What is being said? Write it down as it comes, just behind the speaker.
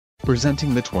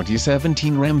Presenting the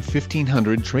 2017 Ram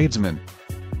 1500 Tradesman.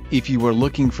 If you are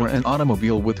looking for an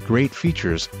automobile with great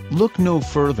features, look no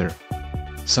further.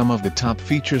 Some of the top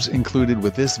features included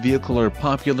with this vehicle are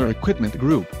popular equipment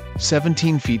group,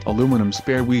 17 feet aluminum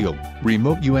spare wheel,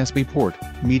 remote USB port,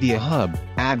 media hub,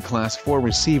 add class 4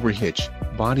 receiver hitch,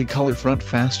 body color front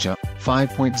fascia,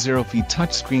 5.0 feet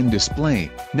touchscreen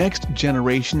display, next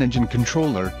generation engine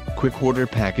controller, quick order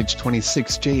package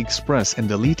 26J Express and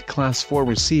Elite class 4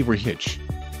 receiver hitch.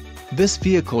 This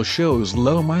vehicle shows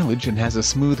low mileage and has a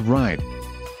smooth ride.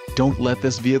 Don't let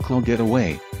this vehicle get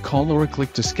away. Call or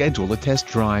click to schedule a test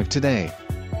drive today.